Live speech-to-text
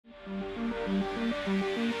I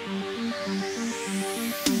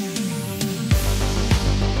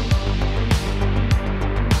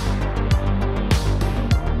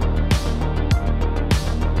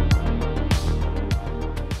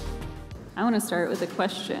want to start with a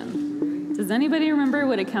question. Does anybody remember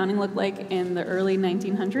what accounting looked like in the early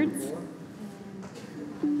 1900s?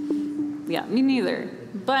 Yeah, me neither.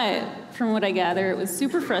 But from what I gather, it was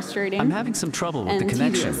super frustrating. I'm having some trouble with the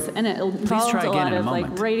connection. Tedious, and it involved a lot of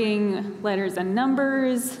like writing letters and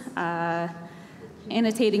numbers,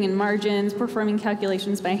 annotating in margins, performing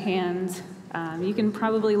calculations by hand. You can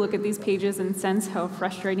probably look at these pages and sense how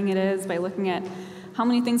frustrating it is by looking at how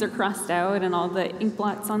many things are crossed out and all the ink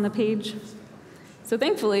blots on the page. So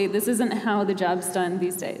thankfully, this isn't how the job's done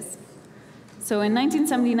these days. So in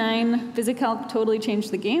 1979, VisiCalc totally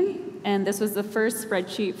changed the game, and this was the first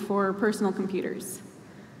spreadsheet for personal computers.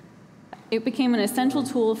 It became an essential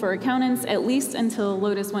tool for accountants, at least until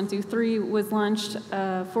Lotus 123 was launched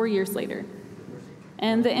 4 years later.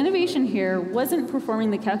 And the innovation here wasn't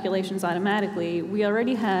performing the calculations automatically. We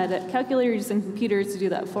already had calculators and computers to do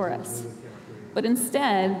that for us. But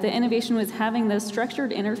instead, the innovation was having the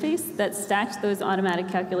structured interface that stacked those automatic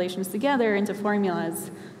calculations together into formulas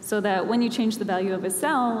so that when you change the value of a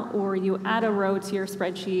cell or you add a row to your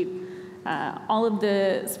spreadsheet, all of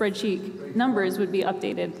the spreadsheet numbers would be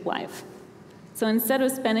updated live. So instead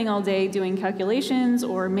of spending all day doing calculations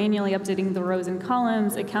or manually updating the rows and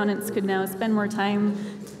columns, accountants could now spend more time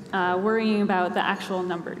worrying about the actual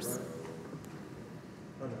numbers.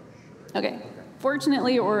 Okay.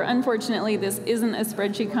 Fortunately or unfortunately, this isn't a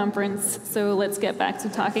spreadsheet conference, so let's get back to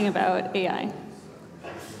talking about AI.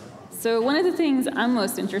 So one of the things I'm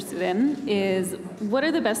most interested in is what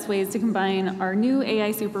are the best ways to combine our new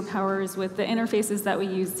AI superpowers with the interfaces that we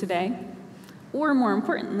use today, or more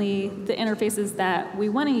importantly, the interfaces that we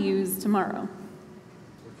want to use tomorrow.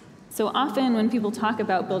 So often when people talk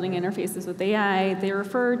about building interfaces with AI, they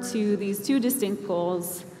refer to these two distinct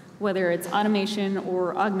goals, whether it's automation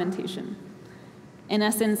or augmentation. In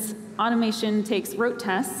essence, automation takes rote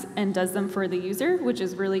tasks and does them for the user, which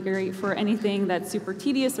is really great for anything that's super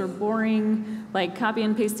tedious or boring, like copy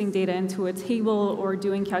and pasting data into a table or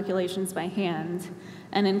doing calculations by hand.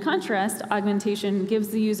 And in contrast, augmentation gives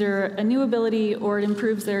the user a new ability or it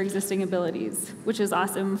improves their existing abilities, which is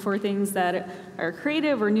awesome for things that are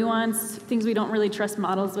creative or nuanced, things we don't really trust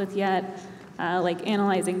models with yet, like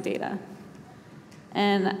analyzing data.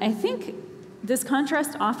 And I think this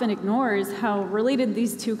contrast often ignores how related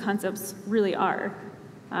these two concepts really are.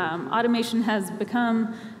 Automation has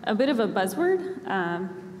become a bit of a buzzword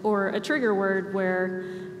or a trigger word where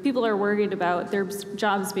people are worried about their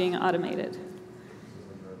jobs being automated.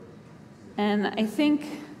 And I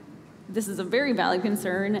think this is a very valid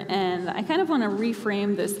concern, and I kind of want to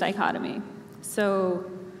reframe this dichotomy. So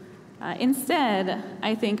instead,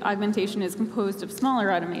 I think augmentation is composed of smaller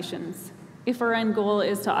automations. If our end goal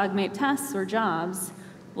is to augment tasks or jobs,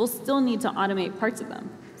 we'll still need to automate parts of them.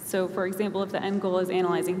 So for example, if the end goal is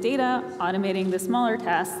analyzing data, automating the smaller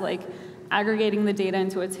tasks like aggregating the data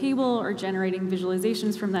into a table or generating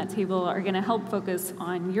visualizations from that table are going to help focus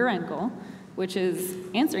on your end goal, which is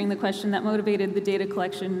answering the question that motivated the data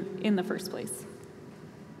collection in the first place.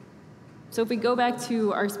 So if we go back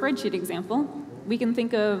to our spreadsheet example, we can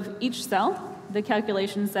think of each cell, the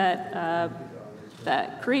calculations that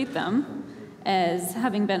create them, as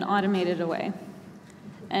having been automated away.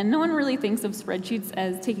 And no one really thinks of spreadsheets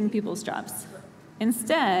as taking people's jobs.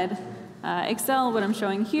 Instead, Excel, what I'm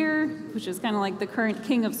showing here, which is kind of like the current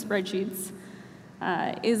king of spreadsheets,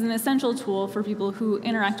 is an essential tool for people who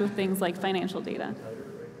interact with things like financial data.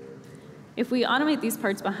 If we automate these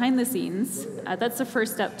parts behind the scenes, that's the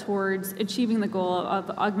first step towards achieving the goal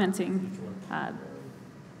of augmenting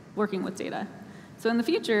working with data. So in the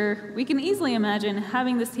future, we can easily imagine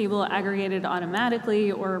having this table aggregated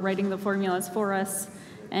automatically or writing the formulas for us,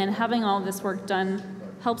 and having all of this work done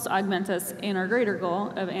helps augment us in our greater goal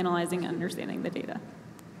of analyzing and understanding the data.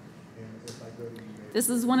 This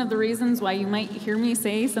is one of the reasons why you might hear me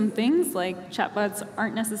say some things like chatbots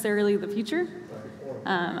aren't necessarily the future.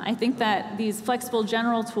 I think that these flexible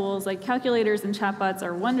general tools like calculators and chatbots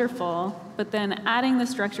are wonderful, but then adding the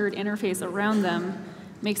structured interface around them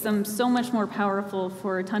makes them so much more powerful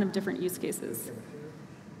for a ton of different use cases.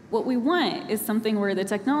 What we want is something where the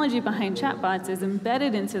technology behind chatbots is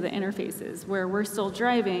embedded into the interfaces, where we're still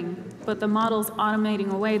driving, but the model's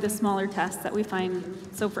automating away the smaller tasks that we find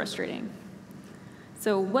so frustrating.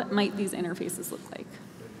 So what might these interfaces look like?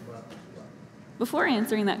 Before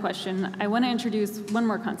answering that question, I want to introduce one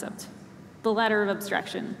more concept, the ladder of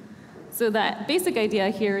abstraction. So that basic idea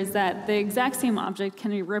here is that the exact same object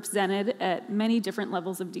can be represented at many different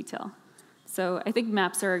levels of detail. So I think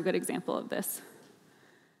maps are a good example of this.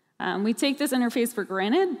 We take this interface for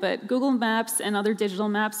granted, but Google Maps and other digital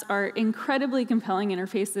maps are incredibly compelling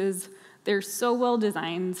interfaces. They're so well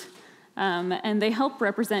designed, and they help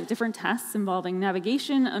represent different tasks involving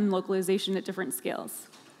navigation and localization at different scales.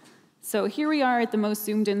 So here we are at the most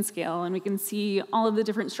zoomed in scale, and we can see all of the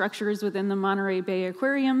different structures within the Monterey Bay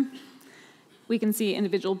Aquarium. We can see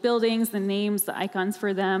individual buildings, the names, the icons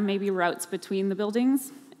for them, maybe routes between the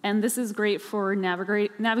buildings. And this is great for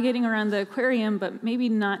navigating around the aquarium, but maybe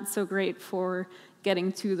not so great for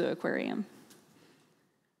getting to the aquarium.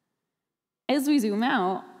 As we zoom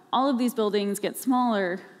out, all of these buildings get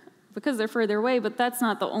smaller because they're further away, but that's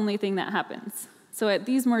not the only thing that happens. So at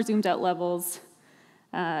these more zoomed out levels,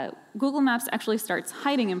 Google Maps actually starts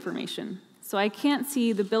hiding information. So I can't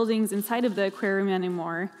see the buildings inside of the aquarium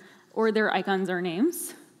anymore, or their icons or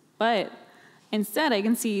names, but instead, I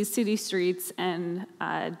can see city streets and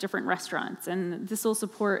different restaurants, and this will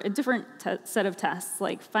support a different set of tasks,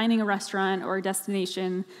 like finding a restaurant or a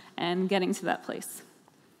destination and getting to that place.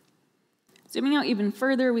 Zooming out even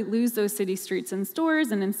further, we lose those city streets and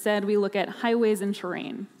stores, and instead we look at highways and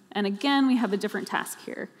terrain. And again, we have a different task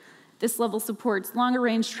here. This level supports longer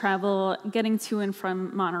range travel, getting to and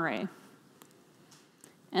from Monterey.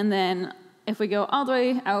 And then if we go all the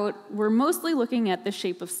way out, we're mostly looking at the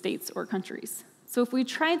shape of states or countries. So if we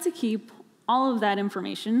tried to keep all of that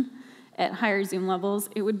information at higher zoom levels,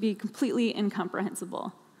 it would be completely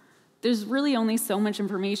incomprehensible. There's really only so much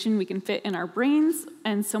information we can fit in our brains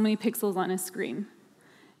and so many pixels on a screen.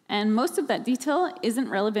 And most of that detail isn't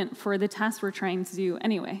relevant for the task we're trying to do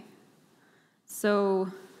anyway.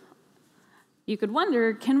 So you could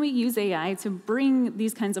wonder, can we use AI to bring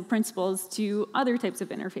these kinds of principles to other types of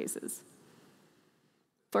interfaces?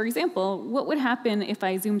 For example, what would happen if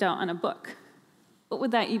I zoomed out on a book? What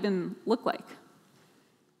would that even look like?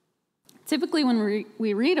 Typically, when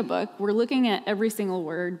we read a book, we're looking at every single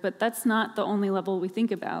word, but that's not the only level we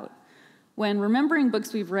think about. When remembering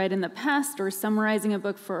books we've read in the past or summarizing a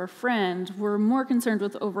book for a friend, we're more concerned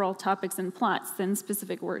with overall topics and plots than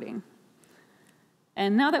specific wording.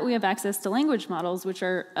 And now that we have access to language models, which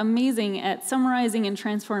are amazing at summarizing and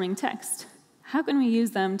transforming text, how can we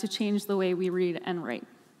use them to change the way we read and write?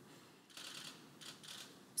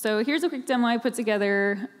 So here's a quick demo I put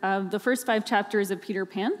together of the first 5 chapters of Peter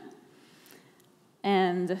Pan.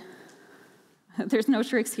 And there's no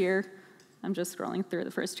tricks here. I'm just scrolling through the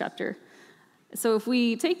first chapter. So if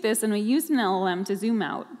we take this and we use an LLM to zoom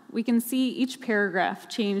out, we can see each paragraph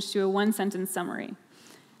change to a 1-sentence summary.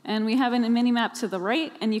 And we have a mini map to the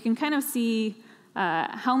right, and you can kind of see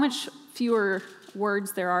how much fewer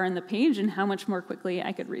words there are in the page and how much more quickly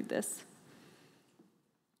I could read this.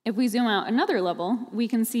 If we zoom out another level, we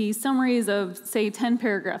can see summaries of, say, 10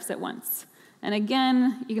 paragraphs at once. And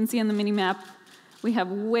again, you can see on the mini-map, we have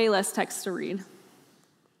way less text to read.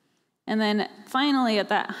 And then finally, at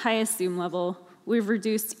that highest zoom level, we've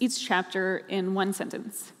reduced each chapter in 1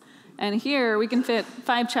 sentence. And here, we can fit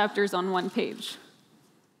 5 chapters on 1 page.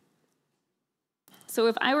 So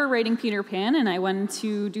if I were writing Peter Pan and I wanted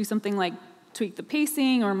to do something like tweak the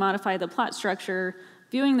pacing or modify the plot structure,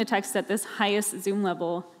 viewing the text at this highest zoom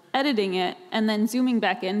level, editing it, and then zooming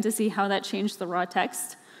back in to see how that changed the raw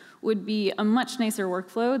text would be a much nicer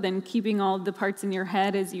workflow than keeping all of the parts in your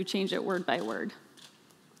head as you change it word by word.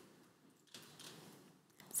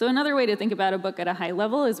 So another way to think about a book at a high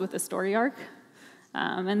level is with a story arc.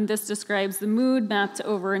 And this describes the mood mapped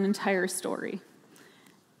over an entire story.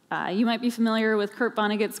 You might be familiar with Kurt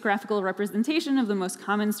Vonnegut's graphical representation of the most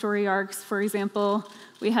common story arcs. For example,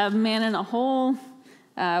 we have Man in a Hole,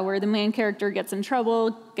 where the main character gets in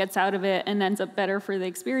trouble, gets out of it, and ends up better for the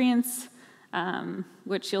experience,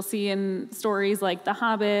 which you'll see in stories like The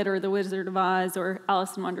Hobbit or The Wizard of Oz or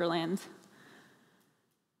Alice in Wonderland.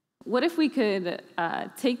 What if we could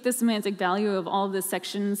take the semantic value of all of the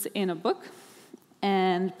sections in a book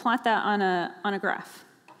and plot that on a graph?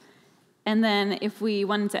 And then if we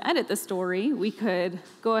wanted to edit the story, we could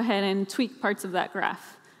go ahead and tweak parts of that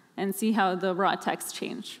graph and see how the raw text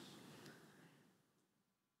change.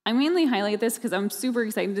 I mainly highlight this because I'm super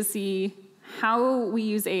excited to see how we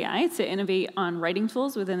use AI to innovate on writing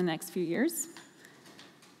tools within the next few years.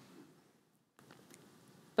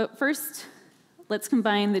 But first, let's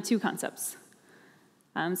combine the 2 concepts.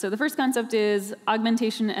 So the first concept is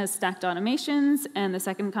augmentation as stacked automations, and the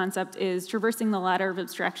second concept is traversing the ladder of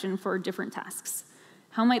abstraction for different tasks.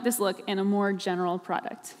 How might this look in a more general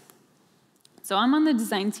product? So I'm on the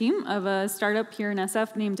design team of a startup here in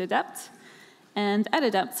SF named Adept. And at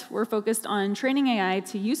Adept, we're focused on training AI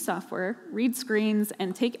to use software, read screens,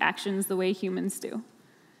 and take actions the way humans do.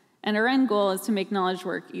 And our end goal is to make knowledge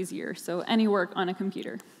work easier, so any work on a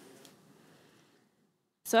computer.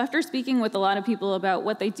 So after speaking with a lot of people about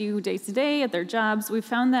what they do day to day at their jobs, we've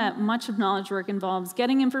found that much of knowledge work involves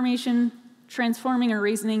getting information, transforming or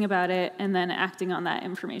reasoning about it, and then acting on that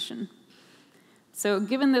information. So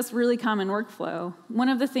given this really common workflow, one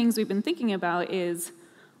of the things we've been thinking about is,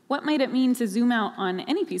 what might it mean to zoom out on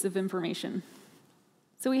any piece of information?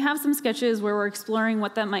 So we have some sketches where we're exploring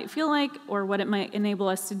what that might feel like or what it might enable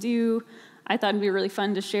us to do. I thought it'd be really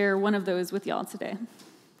fun to share one of those with y'all today.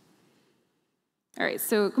 All right,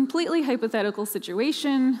 so completely hypothetical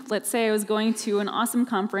situation. Let's say I was going to an awesome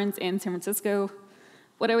conference in San Francisco.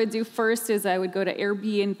 What I would do first is I would go to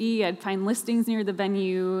Airbnb, I'd find listings near the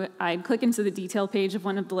venue, I'd click into the detail page of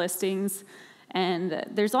one of the listings, and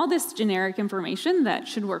there's all this generic information that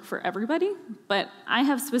should work for everybody, but I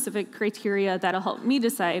have specific criteria that'll help me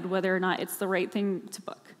decide whether or not it's the right thing to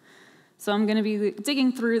book. So I'm gonna be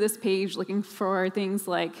digging through this page looking for things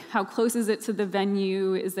like, how close is it to the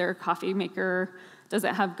venue? Is there a coffee maker? Does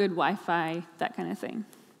it have good Wi-Fi? That kind of thing.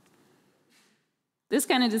 This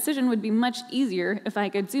kind of decision would be much easier if I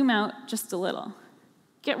could zoom out just a little.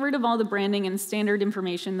 Get rid of all the branding and standard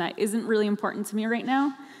information that isn't really important to me right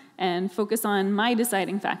now, and focus on my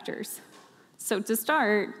deciding factors. So to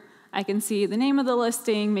start, I can see the name of the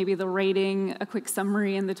listing, maybe the rating, a quick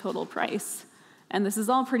summary, and the total price. And this is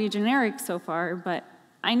all pretty generic so far, but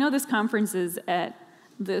I know this conference is at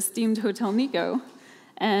the esteemed Hotel Nico,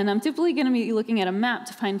 and I'm typically gonna be looking at a map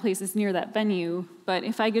to find places near that venue, but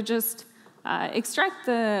if I could just extract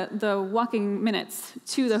the walking minutes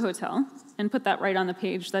to the hotel and put that right on the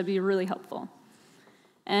page, that'd be really helpful.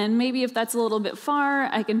 And maybe if that's a little bit far,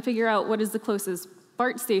 I can figure out what is the closest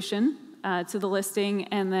BART station to the listing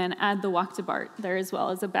and then add the walk to BART there as well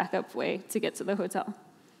as a backup way to get to the hotel.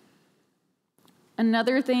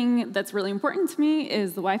 Another thing that's really important to me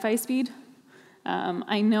is the Wi-Fi speed.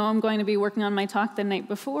 I know I'm going to be working on my talk the night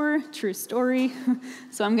before, true story,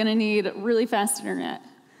 so I'm gonna need really fast internet.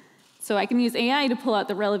 So I can use AI to pull out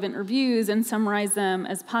the relevant reviews and summarize them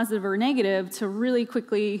as positive or negative to really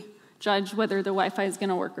quickly judge whether the Wi-Fi is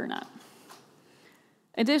gonna work or not.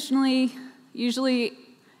 Additionally, usually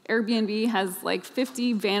Airbnb has like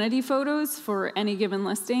 50 vanity photos for any given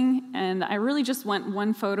listing, and I really just want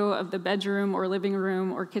one photo of the bedroom or living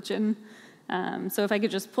room or kitchen. So if I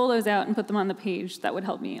could just pull those out and put them on the page, that would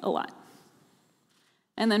help me a lot.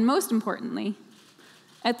 And then most importantly,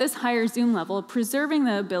 at this higher zoom level, preserving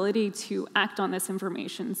the ability to act on this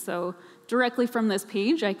information. So directly from this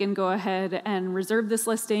page, I can go ahead and reserve this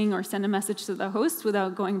listing or send a message to the host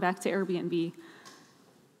without going back to Airbnb.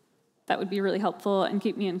 That would be really helpful and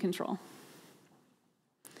keep me in control.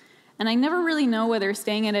 And I never really know whether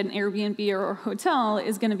staying at an Airbnb or a hotel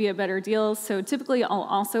is gonna be a better deal, so typically I'll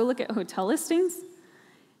also look at hotel listings,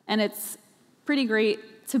 and it's pretty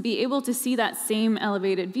great to be able to see that same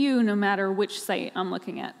elevated view no matter which site I'm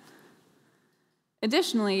looking at.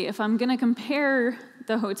 Additionally, if I'm gonna compare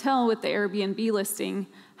the hotel with the Airbnb listing,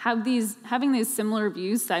 having these similar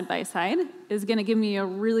views side by side is gonna give me a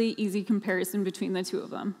really easy comparison between the two of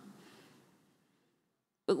them.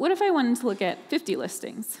 But what if I wanted to look at 50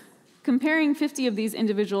 listings? Comparing 50 of these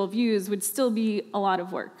individual views would still be a lot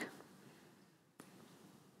of work.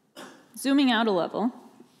 Zooming out a level,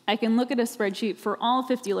 I can look at a spreadsheet for all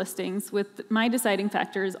 50 listings with my deciding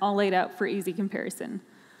factors all laid out for easy comparison.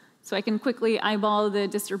 So I can quickly eyeball the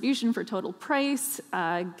distribution for total price,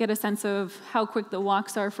 get a sense of how quick the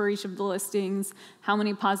walks are for each of the listings, how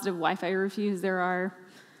many positive Wi-Fi reviews there are.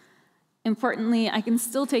 Importantly, I can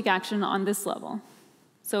still take action on this level.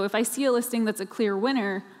 So if I see a listing that's a clear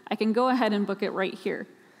winner, I can go ahead and book it right here,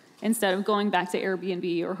 instead of going back to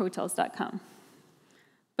Airbnb or hotels.com.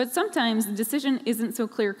 But sometimes the decision isn't so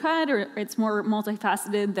clear-cut, or it's more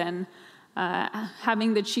multifaceted than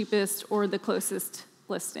having the cheapest or the closest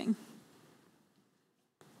listing.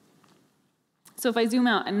 So if I zoom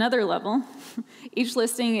out another level, each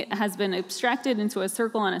listing has been abstracted into a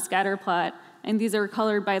circle on a scatter plot, and these are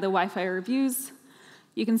colored by the Wi-Fi reviews.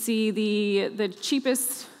 You can see the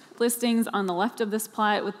cheapest listings on the left of this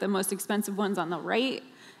plot with the most expensive ones on the right,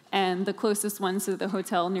 and the closest ones to the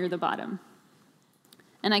hotel near the bottom.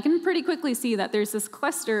 And I can pretty quickly see that there's this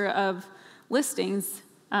cluster of listings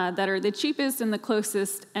that are the cheapest and the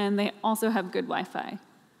closest, and they also have good Wi-Fi.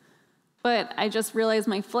 But I just realized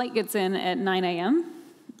my flight gets in at 9 a.m.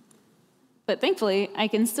 But thankfully, I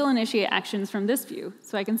can still initiate actions from this view.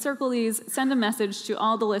 So I can circle these, send a message to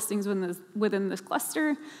all the listings within this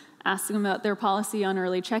cluster, ask them about their policy on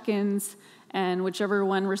early check-ins, and whichever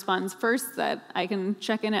one responds first that I can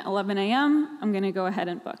check in at 11 a.m., I'm gonna go ahead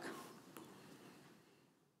and book.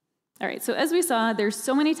 All right, so as we saw, there's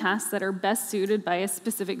so many tasks that are best suited by a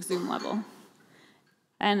specific Zoom level.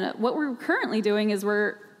 And what we're currently doing is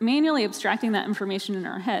we're manually abstracting that information in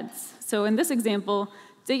our heads. So in this example,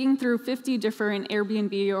 digging through 50 different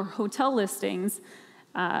Airbnb or hotel listings,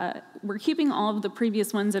 we're keeping all of the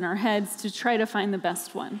previous ones in our heads to try to find the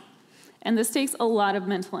best one. And this takes a lot of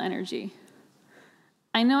mental energy.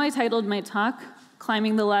 I know I titled my talk,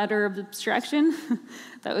 Climbing the Ladder of Abstraction.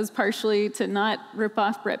 That was partially to not rip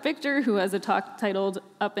off Brett Victor, who has a talk titled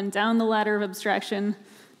Up and Down the Ladder of Abstraction.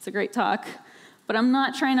 It's a great talk. But I'm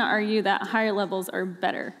not trying to argue that higher levels are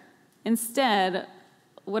better. Instead,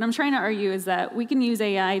 what I'm trying to argue is that we can use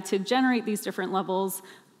AI to generate these different levels,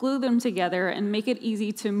 glue them together, and make it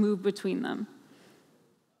easy to move between them.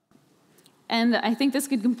 And I think this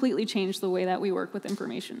could completely change the way that we work with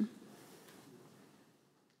information.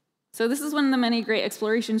 So this is one of the many great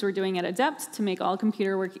explorations we're doing at Adept to make all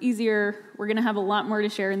computer work easier. We're going to have a lot more to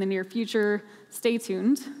share in the near future. Stay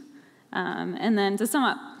tuned. And then to sum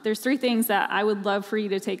up, there's 3 things that I would love for you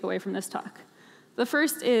to take away from this talk. The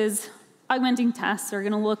first is augmenting tasks are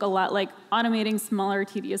going to look a lot like automating smaller,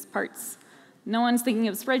 tedious parts. No one's thinking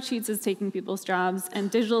of spreadsheets as taking people's jobs, and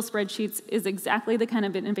digital spreadsheets is exactly the kind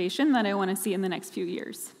of innovation that I want to see in the next few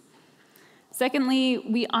years. Secondly,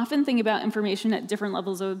 we often think about information at different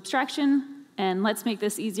levels of abstraction, and let's make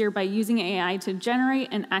this easier by using AI to generate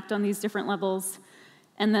and act on these different levels.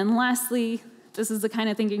 And then lastly, this is the kind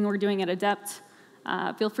of thinking we're doing at Adept.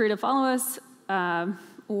 Feel free to follow us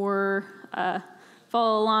or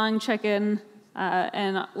follow along, check in,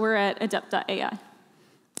 and we're at Adept.ai.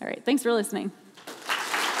 All right, thanks for listening.